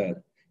earlier is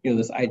that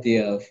this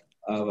idea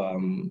of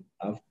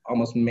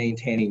almost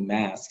maintaining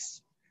masks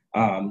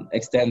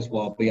extends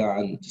well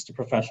beyond just a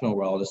professional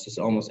world. It's just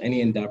almost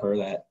any endeavor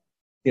that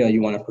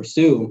you want to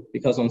pursue,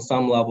 because on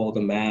some level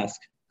the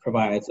mask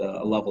provides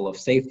a level of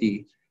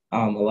safety,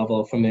 a level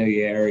of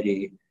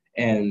familiarity,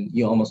 and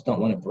you almost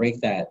don't want to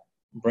break that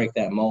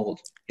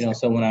mold.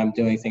 So when I'm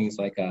doing things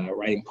like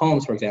writing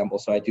poems, for example,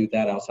 so I do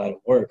that outside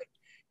of work.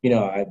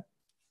 I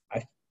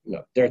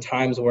there are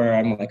times where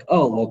I'm like,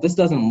 oh well, this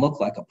doesn't look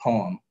like a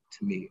poem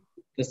to me.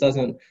 This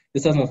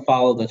doesn't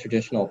follow the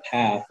traditional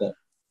path of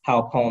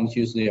how poems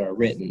usually are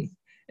written.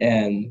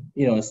 And,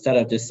 instead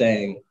of just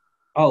saying,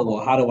 oh,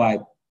 well, how do I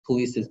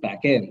police this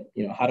back in?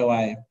 How do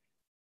I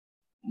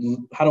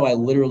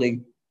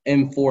literally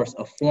enforce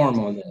a form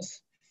on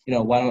this?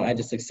 Why don't I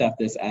just accept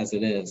this as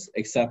it is,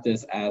 accept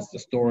this as the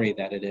story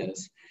that it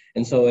is?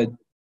 And so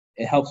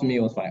it helps me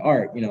with my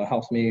art, it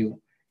helps me,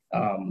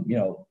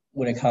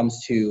 when it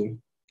comes to,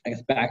 I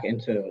guess, back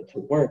into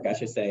work, I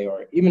should say,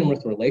 or even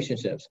with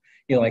relationships,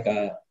 like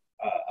a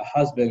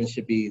husband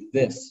should be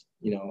this.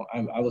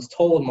 I was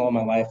told all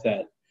my life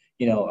that,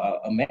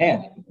 a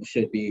man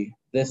should be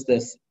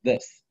this.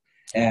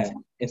 And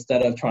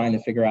instead of trying to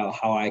figure out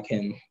how I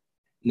can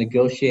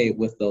negotiate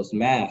with those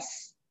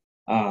masks,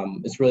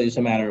 it's really just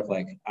a matter of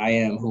like, I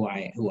am who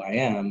I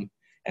am,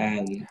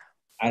 and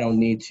I don't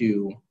need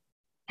to,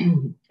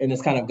 and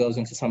this kind of goes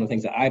into some of the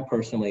things that I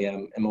personally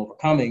am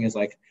overcoming, is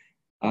like,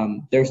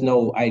 there's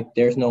no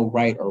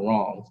right or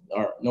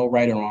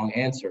wrong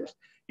answer.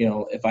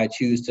 If I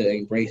choose to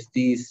embrace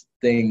these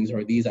things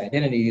or these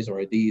identities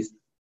or these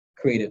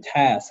creative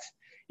tasks,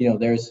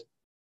 there's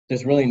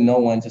really no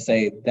one to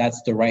say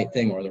that's the right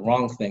thing or the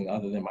wrong thing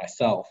other than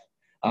myself.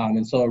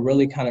 And so it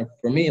really kind of,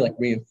 for me, like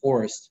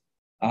reinforced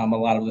a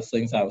lot of the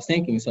things I was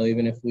thinking. So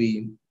even if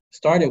we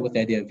started with the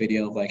idea of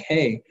video of like,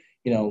 hey,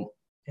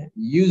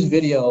 use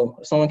video,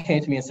 if someone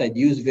came to me and said,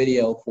 use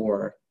video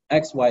for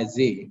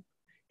XYZ,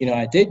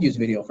 I did use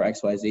video for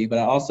XYZ, but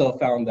I also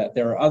found that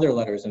there are other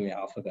letters in the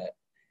alphabet.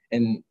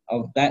 And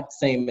of that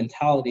same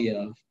mentality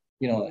of,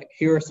 like,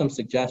 here are some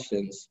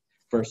suggestions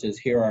versus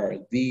here are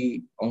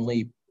the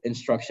only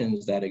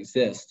instructions that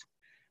exist,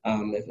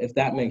 if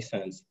that makes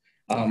sense.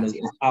 is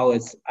how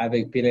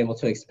I've been able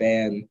to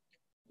expand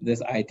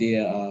this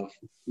idea of,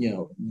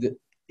 the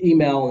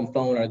email and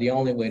phone are the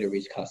only way to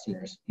reach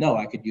customers. No,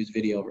 I could use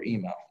video over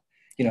email,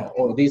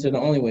 or these are the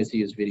only ways to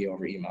use video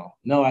over email.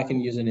 No, I can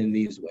use it in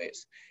these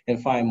ways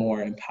and find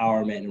more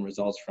empowerment and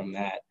results from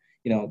that.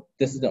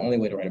 This is the only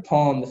way to write a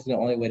poem. This is the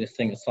only way to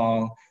sing a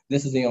song.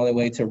 This is the only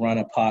way to run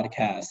a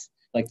podcast.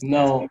 Like,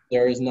 no,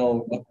 there is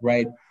no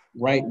right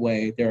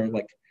way. There are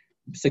like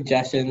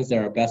suggestions,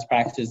 there are best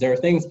practices, there are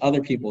things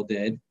other people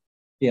did,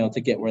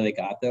 to get where they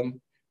got them.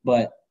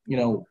 But,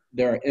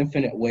 there are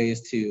infinite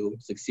ways to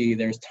succeed.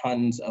 There's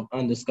tons of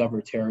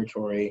undiscovered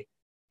territory,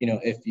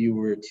 if you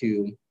were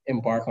to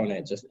embark on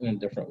it just in a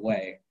different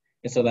way.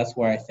 And so that's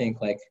where I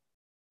think like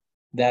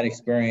that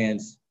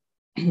experience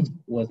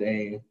was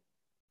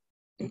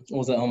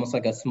almost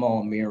like a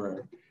small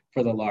mirror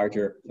for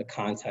the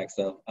context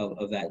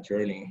of that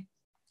journey.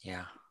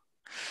 Yeah.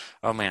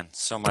 Oh man,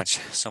 so much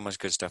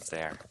good stuff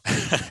there.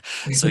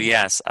 So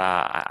yes,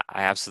 I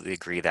absolutely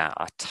agree that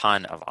a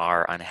ton of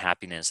our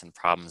unhappiness and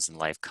problems in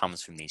life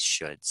comes from these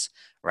shoulds,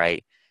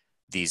 right?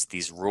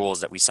 These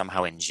rules that we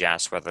somehow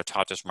ingest, whether they're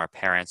taught to us from our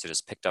parents or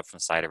just picked up from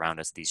the side around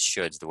us, these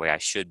shoulds, the way I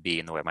should be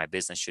and the way my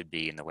business should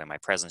be and the way my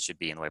presence should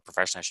be and the way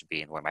profession I should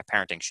be and the way my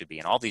parenting should be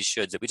and all these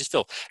shoulds that we just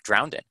feel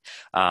drowned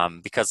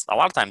in. Because a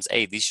lot of times,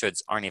 A, these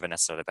shoulds aren't even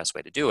necessarily the best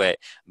way to do it,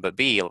 but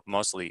B,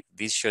 mostly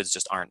these shoulds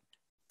just aren't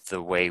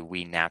the way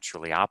we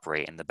naturally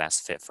operate and the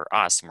best fit for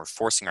us, and we're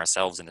forcing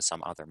ourselves into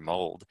some other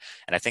mold.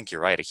 And I think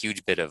you're right, a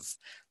huge bit of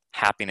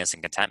happiness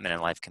and contentment in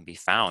life can be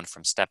found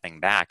from stepping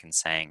back and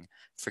saying,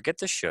 forget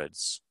the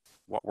shoulds,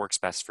 what works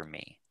best for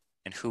me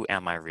and who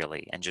am I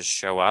really, and just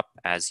show up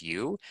as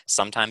you.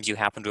 Sometimes you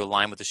happen to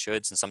align with the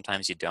shoulds and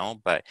sometimes you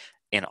don't, but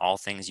in all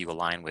things you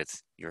align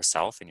with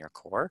yourself and your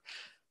core.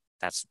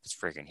 That's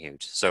freaking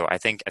huge. So I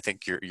think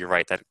you're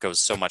right. That goes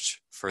so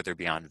much further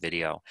beyond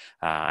video,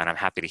 and I'm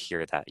happy to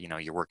hear that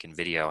your work in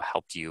video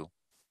helped you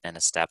in a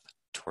step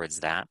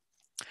towards that.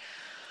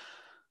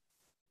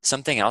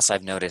 Something else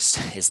I've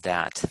noticed is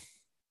that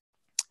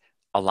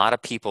a lot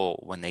of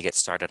people, when they get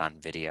started on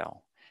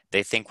video,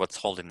 they think what's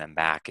holding them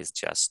back is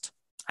just,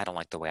 I don't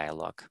like the way I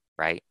look,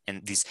 right?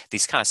 And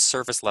these kind of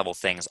surface level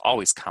things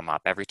always come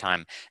up every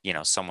time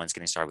someone's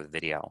getting started with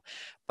video.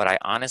 But I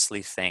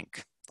honestly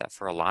think that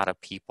for a lot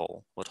of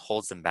people, what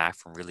holds them back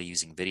from really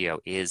using video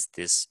is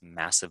this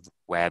massive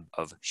web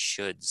of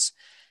shoulds,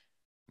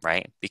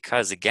 right?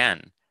 Because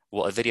again,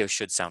 well, a video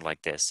should sound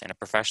like this, and a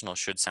professional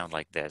should sound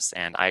like this,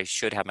 and I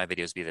should have my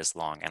videos be this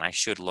long, and I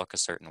should look a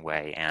certain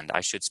way, and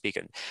I should speak.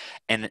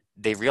 And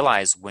they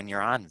realize when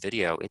you're on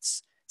video,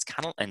 it's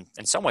kind of, and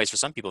in some ways, for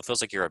some people, it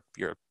feels like you're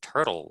a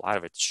turtle out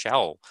of its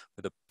shell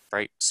with the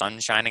bright sun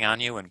shining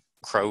on you and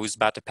crows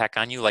about to peck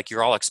on you, like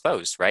you're all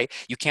exposed, right?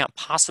 You can't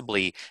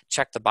possibly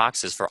check the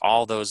boxes for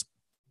all those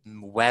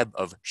web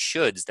of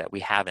shoulds that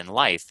we have in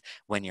life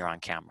when you're on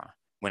camera,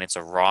 when it's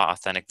a raw,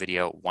 authentic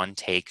video, one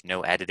take,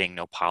 no editing,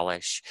 no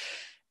polish.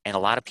 And a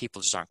lot of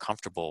people just aren't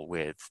comfortable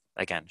with,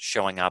 again,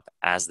 showing up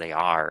as they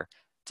are,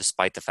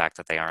 despite the fact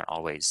that they aren't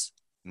always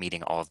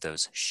meeting all of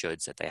those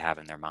shoulds that they have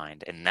in their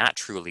mind. And that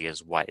truly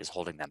is what is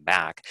holding them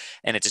back.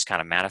 And it just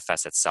kind of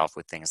manifests itself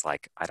with things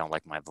like, I don't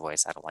like my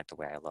voice, I don't like the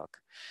way I look.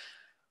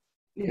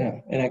 Yeah,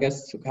 and I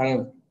guess kind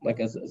of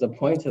like as a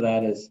point to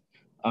that is,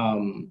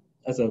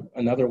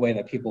 another way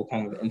that people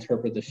kind of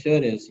interpret the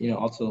should is,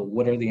 also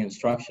what are the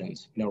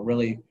instructions?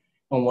 Really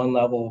on one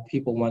level,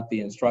 people want the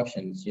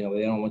instructions. They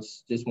don't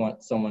just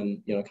want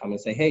someone, come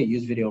and say, hey,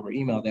 use video over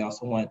email. They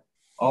also want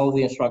all of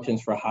the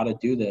instructions for how to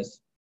do this.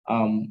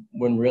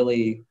 When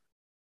really,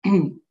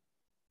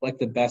 like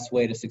the best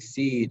way to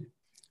succeed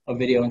a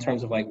video in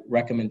terms of like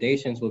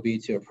recommendations would be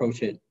to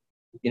approach it,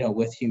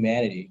 with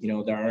humanity.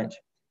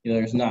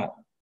 There's not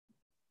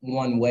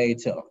one way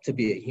to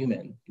be a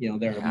human.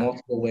 There are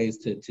multiple ways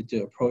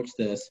to approach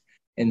this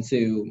and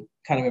to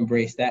kind of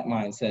embrace that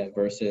mindset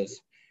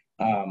versus,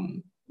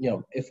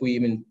 if we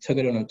even took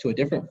it to a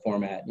different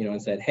format,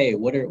 and said, hey,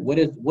 what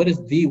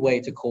is the way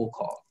to cold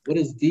call? What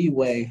is the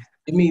way?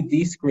 Give me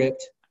the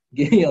script.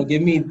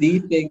 Give me the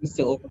things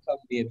to overcome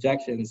the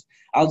objections.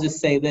 I'll just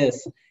say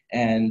this,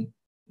 and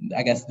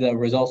I guess the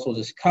results will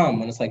just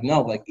come. And it's like,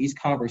 no, like each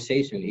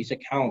conversation, each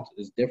account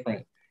is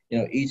different.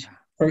 Each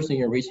person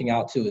you're reaching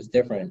out to is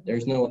different.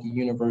 There's no like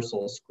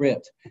universal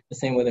script, the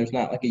same way there's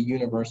not like a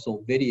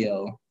universal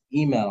video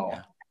email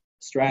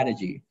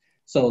strategy.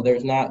 So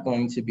there's not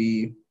going to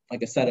be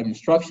like a set of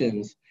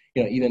instructions,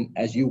 even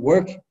as you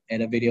work at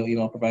a video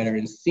email provider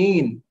and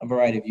seen a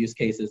variety of use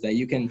cases that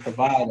you can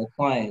provide a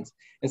client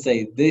and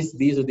say,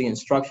 these are the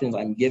instructions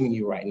I'm giving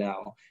you right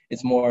now.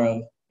 It's more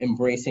of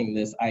embracing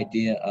this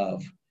idea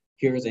of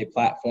here's a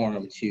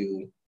platform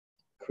to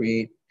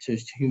create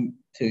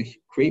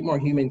more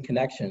human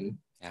connection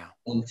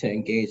and to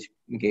engage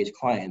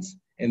clients.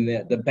 And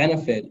the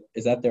benefit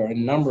is that there are a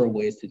number of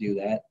ways to do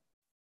that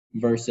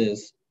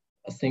versus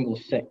a single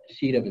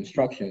sheet of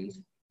instructions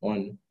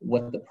on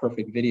what the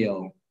perfect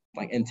video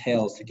like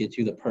entails to get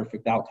you the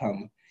perfect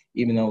outcome,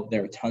 even though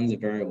there are tons of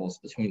variables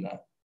between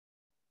that.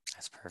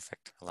 That's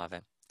perfect. I love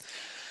it.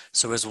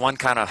 So as one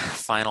kind of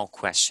final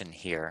question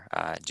here,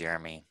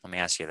 Jeremy, let me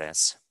ask you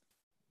this.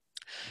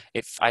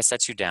 If I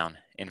set you down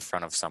in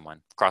front of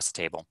someone across the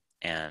table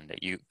and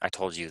I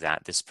told you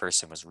that this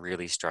person was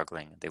really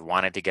struggling. They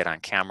wanted to get on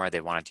camera,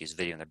 they wanted to use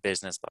video in their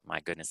business, but my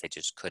goodness, they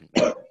just couldn't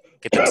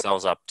get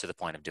themselves up to the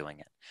point of doing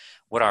it.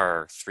 What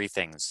are 3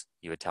 things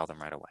you would tell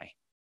them right away?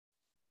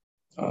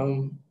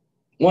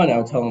 One, I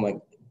would tell them like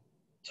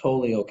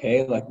totally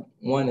okay. Like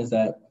one is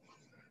that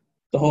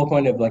the whole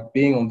point of like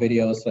being on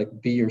video is like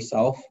be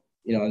yourself,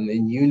 and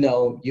then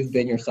you've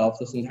been yourself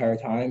this entire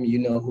time. You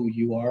know who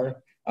you are.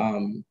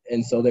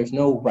 And so there's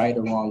no right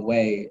or wrong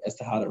way as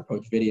to how to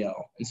approach video.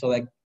 And so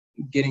like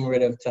getting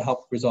rid of to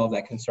help resolve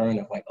that concern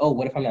of like, oh,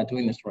 what if I'm not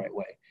doing this the right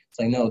way? It's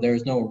like, no,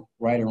 there's no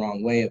right or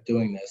wrong way of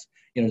doing this.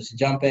 Just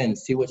jump in,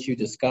 see what you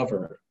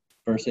discover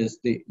versus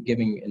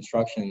giving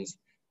instructions.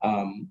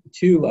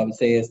 2, I would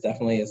say is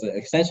definitely as an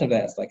extension of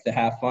that, it's like to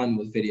have fun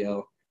with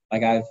video.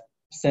 Like I've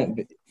sent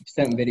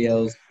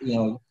videos,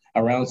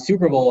 around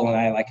Super Bowl, and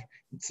I like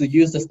to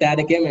use the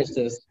static image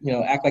to,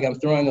 act like I'm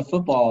throwing a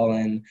football,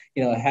 and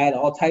had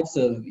all types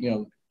of,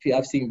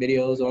 I've seen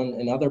videos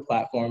on other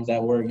platforms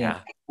that were,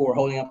 people were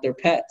holding up their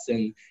pets,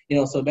 and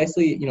so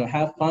basically,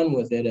 have fun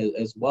with it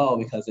as well,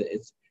 because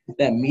it's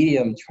that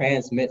medium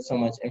transmits so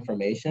much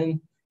information,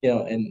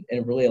 and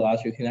it really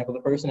allows you to connect with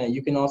a person, and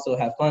you can also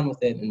have fun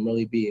with it and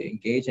really be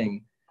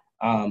engaging.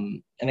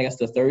 And I guess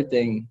the third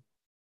thing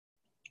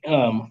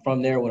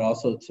from there would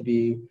also to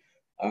be,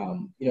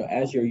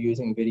 as you're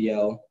using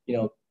video,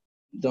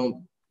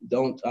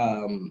 don't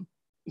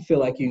feel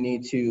like you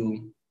need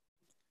to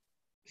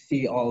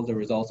see all of the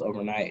results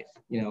overnight.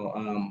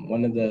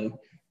 One of the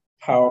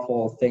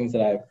powerful things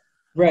that I've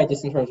read,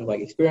 just in terms of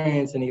like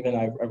experience, and even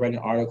I read an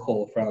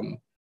article from,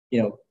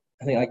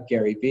 I think like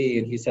Gary Vee,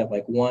 and he said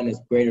like 1 is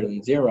greater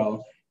than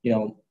 0.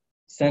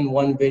 Send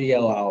 1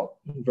 video out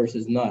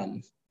versus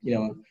none.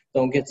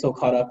 Don't get so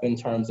caught up in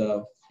terms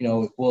of,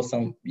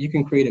 you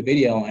can create a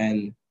video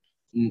and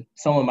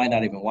someone might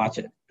not even watch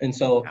it. And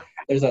so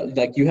there's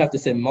you have to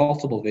send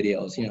multiple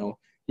videos,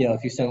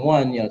 if you send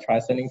 1, try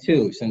sending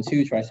 2, send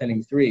 2, try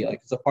sending 3. Like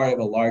it's a part of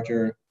a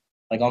larger,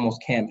 like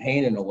almost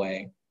campaign in a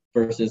way,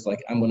 versus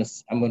like, I'm going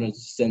to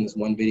send this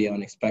 1 video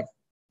and expect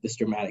this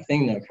dramatic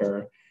thing to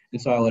occur.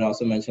 And so I would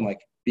also mention,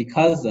 like,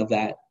 because of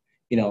that,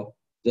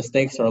 the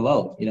stakes are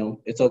low.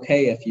 It's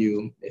okay if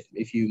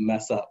you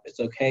mess up.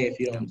 It's okay if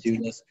you don't do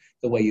this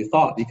the way you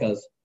thought,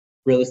 because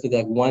realistically,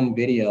 like 1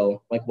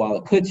 video, like while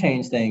it could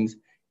change things,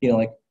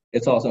 like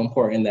it's also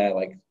important that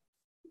like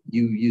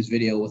you use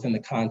video within the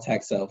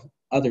context of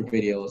other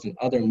videos and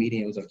other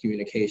mediums of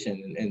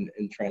communication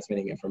and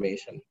transmitting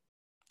information.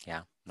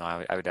 Yeah, no,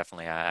 I would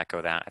definitely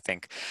echo that. I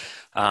think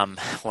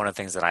one of the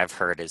things that I've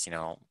heard is,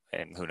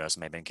 and who knows,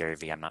 maybe Gary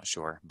Vee, I'm not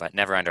sure, but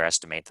never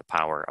underestimate the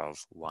power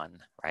of 1,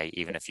 right?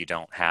 Even if you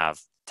don't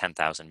have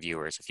 10,000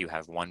 viewers, if you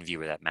have 1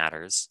 viewer that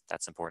matters,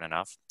 that's important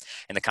enough.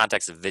 In the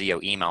context of video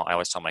email, I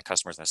always tell my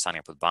customers when they're signing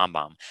up with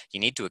BombBomb, you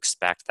need to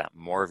expect that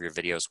more of your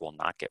videos will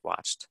not get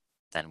watched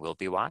than will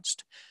be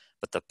watched.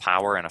 But the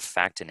power and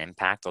effect and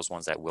impact those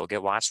ones that will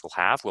get watched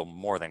will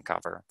more than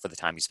cover for the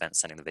time you spent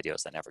sending the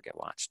videos that never get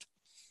watched.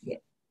 Yeah.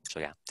 So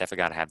yeah,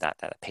 definitely got to have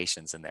that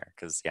patience in there,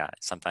 because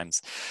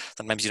sometimes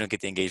you don't get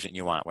the engagement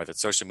you want, whether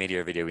it's social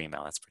media or video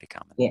email. That's pretty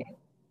common. Yeah.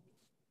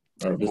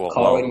 Or just cool.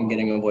 calling and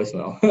getting a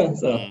voicemail.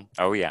 So.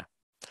 Oh yeah.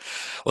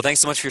 Well, thanks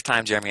so much for your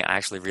time, Jeremy. I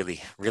actually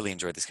really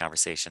enjoyed this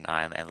conversation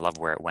and love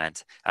where it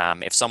went.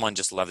 If someone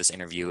just loved this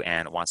interview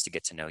and wants to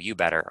get to know you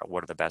better,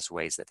 what are the best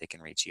ways that they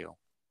can reach you?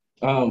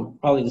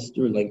 Probably just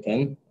through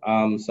LinkedIn.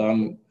 So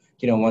I'm,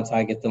 once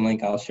I get the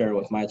link, I'll share it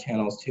with my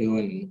channels too.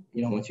 And,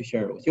 once you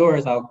share it with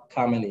yours, I'll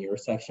comment in your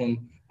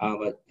section.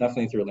 But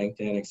definitely through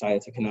LinkedIn,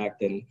 excited to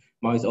connect, and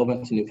I'm always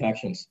open to new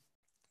connections.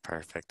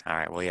 Perfect. All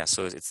right. Well, yeah.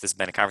 So this has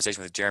been a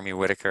conversation with Jeremy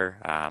Whitaker.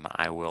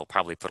 I will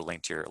probably put a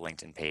link to your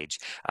LinkedIn page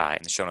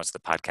in the show notes of the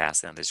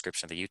podcast and in the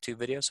description of the YouTube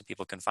video so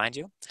people can find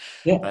you.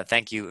 Yeah.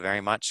 Thank you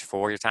very much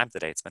for your time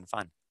today. It's been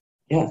fun.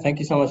 Yeah. Thank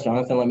you so much,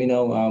 Jonathan. Let me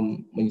know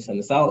when you send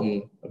this out,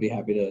 and I'll be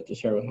happy to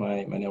share with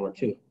my network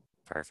too.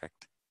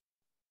 Perfect.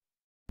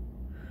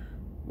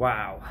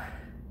 Wow.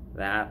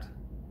 That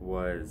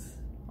was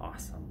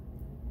awesome.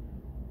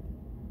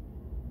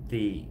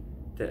 The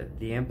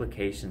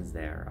implications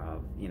there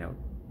of,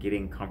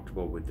 getting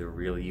comfortable with the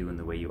real you and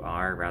the way you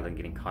are, rather than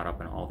getting caught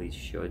up in all these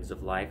shoulds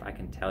of life, I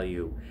can tell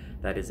you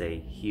that is a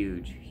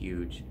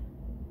huge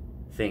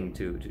thing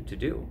to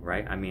do,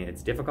 right? I mean,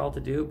 it's difficult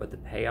to do, but the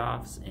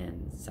payoffs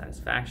in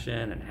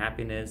satisfaction and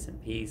happiness and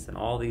peace and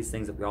all these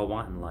things that we all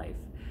want in life,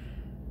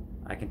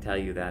 I can tell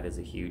you that is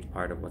a huge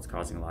part of what's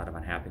causing a lot of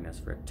unhappiness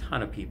for a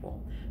ton of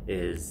people,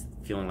 is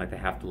feeling like they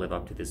have to live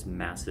up to this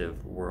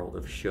massive world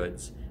of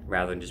shoulds,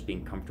 rather than just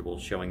being comfortable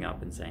showing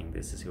up and saying,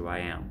 this is who I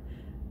am.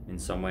 In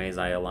some ways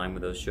I align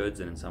with those shoulds,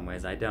 and in some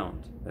ways I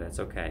don't, but it's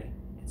okay.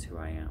 It's who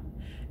I am.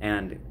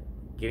 And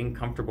getting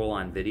comfortable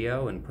on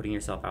video and putting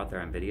yourself out there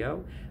on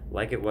video,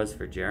 like it was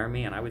for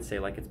Jeremy, and I would say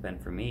like it's been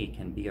for me,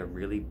 can be a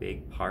really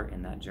big part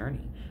in that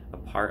journey. A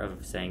part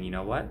of saying, you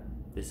know what,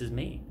 this is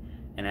me.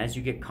 And as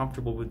you get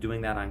comfortable with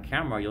doing that on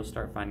camera, you'll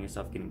start finding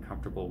yourself getting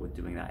comfortable with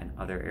doing that in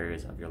other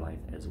areas of your life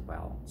as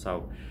well.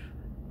 So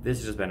this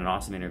has just been an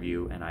awesome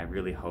interview, and I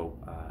really hope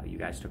you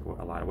guys took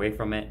a lot away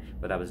from it,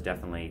 but that was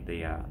definitely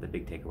the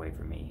big takeaway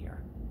for me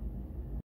here.